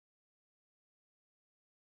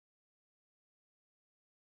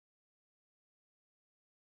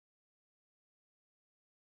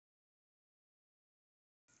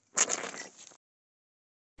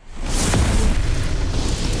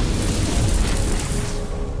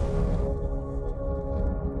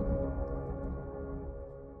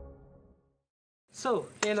So,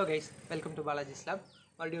 hello guys, welcome to Balajis Lab.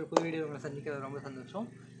 மறுபடியும் ஒரு புது வீடியோ உங்களை சந்திக்கிறது ரொம்ப சந்தோஷம்.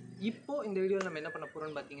 இப்போ இந்த வீடியோவில் நம்ம என்ன பண்ண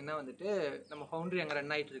போகிறோம்னு பார்த்தீங்கன்னா நம்ம ஃபவுண்டரி அங்கே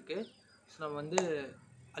ரன் ஆகிட்டு இருக்கு. ஸோ நம்ம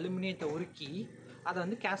அலுமினியத்தை உருக்கி அதை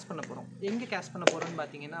கேஸ்ட் பண்ண போகிறோம். எங்கே கேஸ்ட் பண்ண போகிறோம்னு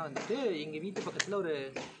பார்த்தீங்கன்னா எங்கள் வீட்டு பக்கத்தில் ஒரு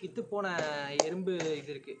இத்து போன எறும்பு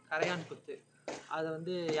இது இருக்குது, கரையான் புத்து.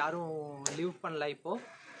 அதை யாரும் லீவ் பண்ணல இப்போது.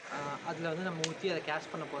 அதில் நம்ம ஊற்றி அதை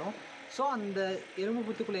கேஸ்ட் பண்ண போகிறோம். ஸோ அந்த எறும்பு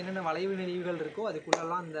புத்துக்குள்ளே என்னென்ன வளைவு நெளிவுகள் இருக்கோ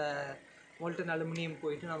அதுக்குள்ளெல்லாம் அந்த molten aluminium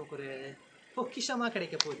போயிட்டு நமக்கு ஒரு பொக்கிஷமா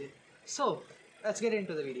கிடைக்க போகுது. So let's get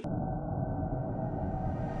into the video.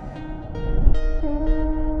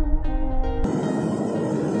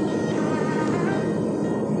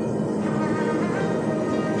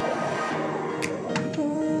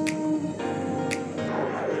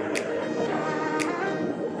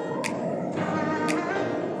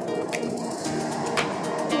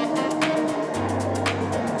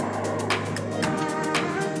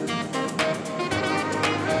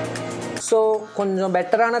 So கொஞ்சம்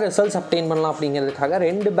பெட்டரான ரிசல்ட்ஸ் அப்டெயின் பண்ணலாம் அப்படிங்கிறதுக்காக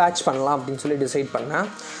 2 பேட்ச் பண்ணலாம் அப்படின்னு சொல்லி டிசைட் பண்ணேன்.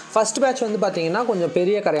 ஃபஸ்ட் பேட்ச் பார்த்திங்கன்னா கொஞ்சம்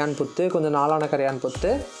பெரிய கரையான் புத்து, கொஞ்சம் நாளான கரையான்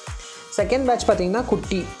புத்து. செகண்ட் பேட்ச் பார்த்திங்கன்னா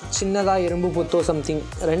குட்டி சின்னதாக எறும்பு புத்தோ சம்திங்.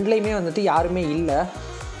 ரெண்டுலேயுமே யாருமே இல்லை.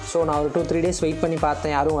 ஸோ நான் ஒரு 2-3 டேஸ் வெயிட் பண்ணி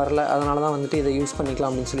பார்த்தேன், யாரும் வரல. அதனால தான் இதை யூஸ் பண்ணிக்கலாம்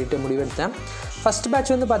அப்படின்னு சொல்லிட்டு முடிவெடுத்தேன். ஃபஸ்ட்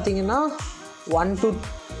பேட்ச் பார்த்திங்கன்னா 1 to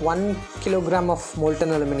 1 kilogram of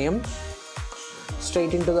molten aluminium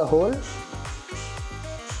straight into the hole.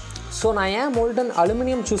 So நான் ஏன் molten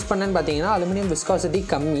aluminium சூஸ் பண்ணேன்னு பார்த்தீங்கன்னா, அலுமினியம் விஸ்காசிட்டி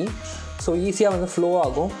கம்மி, ஸோ ஈஸியாக ஃப்ளோ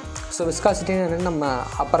ஆகும். ஸோ விஸ்காசிட்டின்னு என்னென்னு நம்ம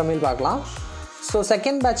அப்புறமேல் பார்க்கலாம். ஸோ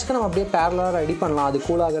செகண்ட் பேட்ச்சுக்கு நம்ம அப்படியே பேரலாக ரெடி பண்ணலாம் அது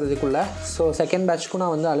கூல் ஆகிறதுக்குள்ளே. ஸோ செகண்ட் பேட்ச்க்கும்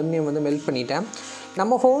நான் அலுமினியம் மெல்ட் பண்ணிட்டேன்.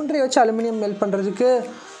 நம்ம ஃபவுண்டரி வச்சு அலுமினியம் மெல்ட் பண்ணுறதுக்கு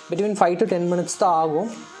பிட்வீன் 5 to 10 minutes தான் ஆகும்.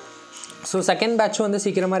 ஸோ செகண்ட் பேட்ச்சும்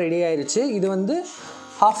சீக்கிரமாக ரெடி ஆயிடுச்சு. இது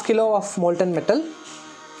 1/2 kilo of molten metal.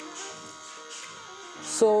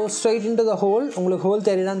 So straight into the whole. உங்களுக்கு ஹோல்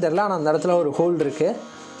தெரியுதான்னு தெரில, ஆனால் அந்த இடத்துல ஒரு ஹோல் இருக்குது.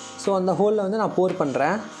 ஸோ அந்த ஹோலில் நான் போர்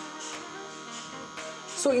பண்ணுறேன்.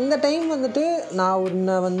 ஸோ இந்த டைம் நான்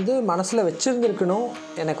உன்னை மனசில் வச்சுருந்துருக்கணும்.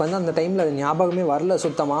 எனக்கு அந்த டைமில் அது ஞாபகமே வரல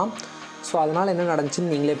சுத்தமாக. ஸோ அதனால் என்ன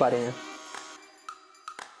நடந்துச்சுன்னு நீங்களே பாருங்கள்.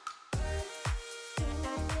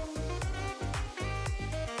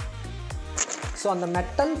 ஸோ அந்த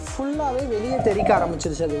மெட்டல் ஃபுல்லாகவே வெளியே தெறிக்க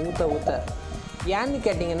ஆரம்பிச்சிருச்சு அது ஊற்ற ஊற்ற. ஏன்னு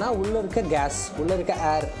கேட்டிங்கன்னா, உள்ளே இருக்க கேஸ், உள்ளே இருக்க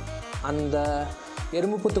ஏர், அந்த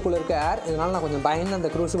எறும்பு புத்துக்குள்ளே இருக்க ஏர். இதனால் நான் கொஞ்சம் பயந்து அந்த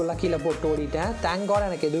க்ரூசிபிளாக கீழே போட்டு ஓடிட்டேன். தேங்க் காட்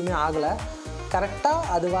எனக்கு எதுவுமே ஆகலை. கரெக்டாக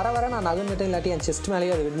அது வர நான் நகர்ந்துட்டேன், இல்லாட்டி என் செஸ்ட்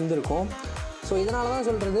மேலேயே அது விழுந்திருக்கும். ஸோ இதனால தான்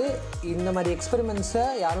சொல்கிறது, இந்த மாதிரி எக்ஸ்பெரிமெண்ட்ஸை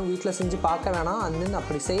யாரும் வீட்டில் செஞ்சு பார்க்க வேணாம்.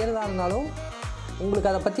 அப்படி செய்கிறதா இருந்தாலும்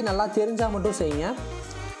உங்களுக்கு அதை பற்றி நல்லா தெரிஞ்சால் மட்டும் செய்யுங்க.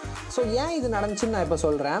 ஸோ ஏன் இது நடந்துச்சுன்னு நான் இப்போ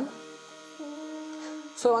சொல்கிறேன்.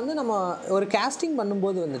 ஸோ நம்ம ஒரு கேஸ்டிங்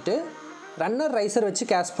பண்ணும்போது ரன்னர் ரைசர் வச்சு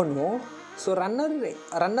கேஸ்ட் பண்ணுவோம். ஸோ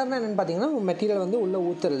ரன்னர்னால் என்னென்னு பார்த்தீங்கன்னா, மெட்டீரியல் உள்ளே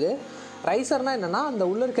ஊற்றுறது. ரைசர்னால் என்னென்னா, அந்த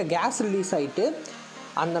உள்ளே இருக்க கேஸ் ரிலீஸ் ஆகிட்டு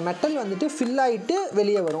அந்த மெட்டல் ஃபில் ஆகிட்டு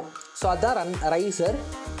வெளியே வரும். ஸோ அதுதான் ரைசர்.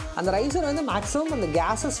 அந்த ரைசர் மேக்ஸிமம் அந்த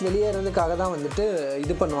கேஸஸ் வெளியேறதுக்காக தான்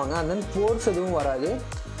இது பண்ணுவாங்க. அந்த போர்ஸ் எதுவும் வராது,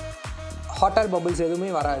 ஹாட் ஏர் பபிள்ஸ்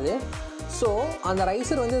எதுவுமே வராது. ஸோ அந்த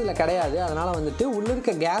ரைசர் இதில் கிடையாது. அதனால் உள்ளே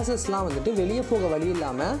இருக்க கேஸஸ்லாம் வெளியே போக வழி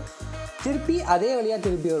இல்லாமல் திருப்பி அதே வழியாக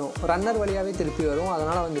திருப்பி வரும், ரன்னர் வழியாகவே திருப்பி வரும்.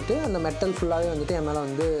 அதனால் அந்த மெட்டல் ஃபுல்லாகவே என்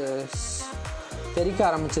மேலே தெறிக்க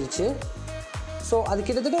ஆரம்பிச்சிருச்சு. ஸோ அது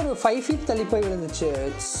கிட்டத்தட்ட ஒரு 5 feet தள்ளி போய் விழுந்துச்சு.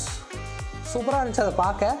 சூப்பராக இருந்துச்சு அதை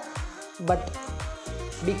பார்க்க. But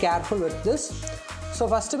be careful with this.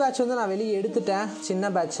 So first batch நான் வெளியே எடுத்துட்டேன்,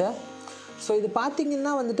 சின்ன பேட்சை. ஸோ இது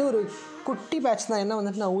பார்த்திங்கன்னா ஒரு குட்டி பேட்ச் தான்.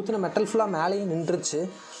 என்ன நான் ஊற்றின மெட்டல் ஃபுல்லாக மேலேயும் நின்றுச்சு.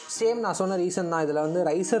 சேம் நான் சொன்ன ரீசன் தான். இதில்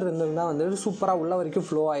ரைசர் இருந்திருந்தால் சூப்பராக உள்ள வரைக்கும்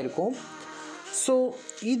ஃப்ளோ ஆகிருக்கும். ஸோ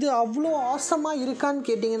இது அவ்வளோ ஆசமாக இருக்கான்னு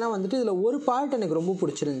கேட்டிங்கன்னா இதில் ஒரு பார்ட் எனக்கு ரொம்ப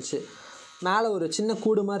பிடிச்சிருந்துச்சு. மேலே ஒரு சின்ன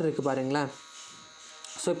கூடு மாதிரி இருக்குது பாருங்களேன்.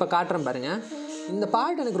 ஸோ இப்போ காட்டுறேன் பாருங்கள். இந்த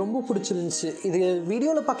பார்ட் எனக்கு ரொம்ப பிடிச்சிருந்துச்சு. இது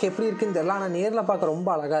வீடியோவில் பார்க்க எப்படி இருக்குன்னு தெரியல, ஆனால் நேரில் பார்க்க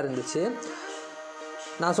ரொம்ப அழகாக இருந்துச்சு.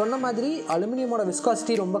 நான் சொன்ன மாதிரி அலுமினியமோட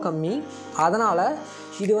விஸ்காசிட்டி ரொம்ப கம்மி. அதனால்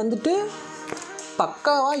இது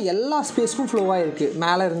பக்காவாக எல்லா ஸ்பேஸ்க்கும் ஃப்ளோ ஆகிருக்கு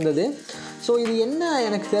மேலே இருந்தது. ஸோ இது என்ன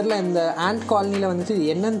எனக்கு தெரில, இந்த ஆண்ட் காலனியில் இது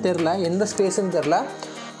என்னன்னு தெரில, எந்த ஸ்பேஸுன்னு தெரில.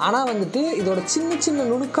 ஆனால் இதோட சின்ன சின்ன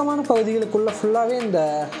நுணுக்கமான பகுதிகளுக்குள்ளே ஃபுல்லாகவே இந்த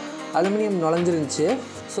அலுமினியம் நுழைஞ்சிருந்துச்சு.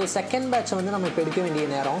 ஸோ செகண்ட் பேட்சை நம்ம இப்போ எடுக்க வேண்டிய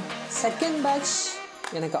நேரம். செகண்ட் பேட்ச்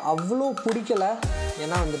எனக்கு அவ்வளோ பிடிக்கலை.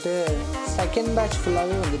 ஏன்னா செகண்ட் பேட்ச்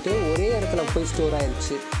ஃபுல்லாகவே ஒரே இடத்துல போய் ஸ்டோர்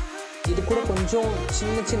ஆகிடுச்சு. இது கூட கொஞ்சம்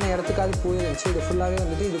சின்ன சின்ன இடத்துக்காவது போயிருந்துச்சு. இது ஃபுல்லாகவே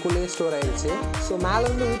இதுக்குள்ளேயே ஸ்டோர் ஆகிடுச்சு. ஸோ மேலே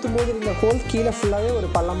ஊற்றும் போது இந்த ஹோல் கீழே ஃபுல்லாகவே ஒரு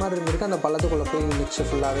பள்ளம் மாதிரி இருந்திருக்கு. அந்த பள்ளத்துக்குள்ளே போய் இருந்துச்சு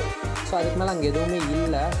ஃபுல்லாகவே. ஸோ அதுக்கு மேலே அங்கே எதுவுமே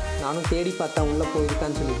இல்லை. நானும் தேடி பார்த்தேன் உள்ளே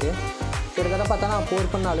போயிருக்கான்னு சொல்லிட்டு. கிட்டத்தட்ட பார்த்தா நான்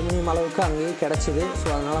போர் பண்ண அலுமினியம் அளவுக்கு அங்கேயே கிடச்சிது. ஸோ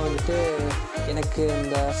அதனால் வந்துட்டு எனக்கு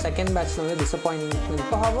இந்த செகண்ட் பேட்ச்சில் வந்து டிசப்பாயின்மெண்ட்.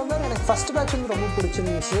 இப்போ ஹவவர் எனக்கு ஃபஸ்ட் பேட்ச் வந்து ரொம்ப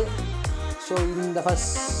பிடிச்சிருந்துச்சு. ஸோ இந்த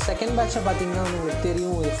செகண்ட் பேட்சை பார்த்திங்கன்னா வந்து உங்களுக்கு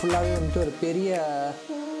தெரியும், இது ஃபுல்லாகவே வந்துட்டு ஒரு பெரிய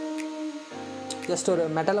ஜஸ்ட் ஒரு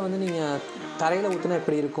மெட்டலை வந்து நீங்கள் தரையில் ஊற்றினா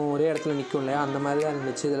எப்படி இருக்கும், ஒரே இடத்துல நிற்கும் இல்லையா, அந்த மாதிரி தான்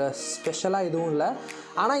இருந்துச்சு. இதில் ஸ்பெஷலாக எதுவும் இல்லை.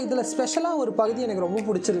 ஆனால் இதில் ஸ்பெஷலாக ஒரு பகுதி எனக்கு ரொம்ப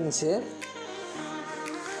பிடிச்சிருந்துச்சு.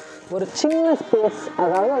 ஒரு சின்ன ஸ்பேஸ்,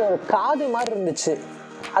 அதாவது அது ஒரு காது மாதிரி இருந்துச்சு.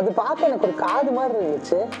 அது பார்க்க எனக்கு ஒரு காது மாதிரி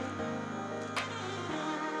இருந்துச்சு.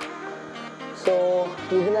 ஸோ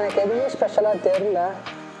இதில் எனக்கு எதுவுமே ஸ்பெஷலாக தெரியல.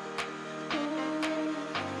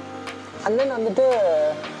 அண்ட் தென் வந்துட்டு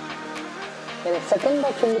எனக்கு செகண்ட்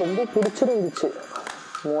பேட்ச் வந்து ரொம்ப பிடிச்சிருந்துச்சு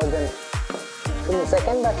மோர் தென். இந்த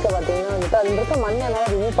செகண்ட் பேட்சில் பார்த்தீங்கன்னா வந்துட்டு அதில் இருக்க மண்ணை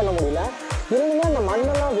என்னால் ரிமூவ் பண்ண முடியல. இருந்துமே அந்த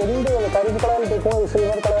மண்ணெல்லாம் வெந்து அந்த கருப்பு கலரில் இருக்கும், அது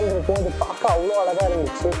சில்வர் கலரில் இருக்கும். அது பார்க்க அவ்வளோ அழகாக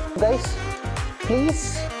இருந்துச்சு. கைஸ் ப்ளீஸ்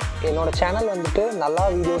என்னோடய சேனல் வந்துட்டு நல்லா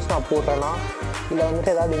வீடியோஸ் நான் போடுறேன்னா இல்லை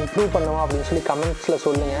வந்துட்டு ஏதாவது இம்ப்ரூவ் பண்ணுவோம் அப்படின்னு சொல்லி கமெண்ட்ஸில்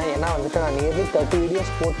சொல்லுங்கள். ஏன்னா வந்துட்டு நான் நியர்லி 30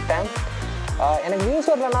 வீடியோஸ் போட்டேன். எனக்கு வியூஸ்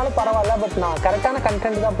வரலனாலும் பரவாயில்ல, பட் நான் கரெக்டான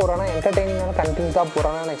கண்டென்ட் தான் போடுறேன்னா, என்டர்டெய்னிங்கான கண்டென்ட் தான்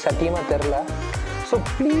போடுறேன்னா எனக்கு சத்தியமாக தெரில. So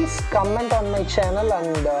please comment on my channel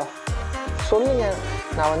and சொல்லுங்கள்,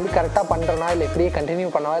 நான் வந்து கரெக்டாக பண்ணுறேன்னா இல்லை இப்படியே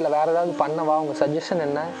கண்டினியூ பண்ணவா இல்லை வேறு ஏதாவது பண்ணவா, உங்கள் சஜஷன்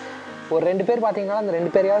என்ன. ஒரு 2 பேர் பார்த்தீங்கன்னா அந்த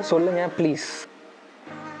 2 பேரையாவது சொல்லுங்கள் please.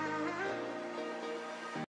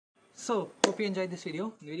 So hope you enjoy this video.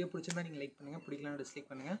 இந்த வீடியோ பிடிச்சிருந்தா நீங்கள் லைக் பண்ணுங்கள், பிடிக்கலன்னா டிஸ்லைக்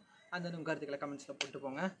பண்ணுங்கள். அந்த உங்கள் கருத்துக்களை கமெண்ட்ஸில் போட்டு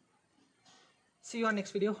போங்க. See you on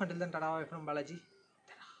next video. Until then, tada from Balaji.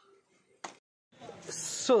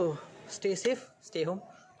 So stay safe, stay home.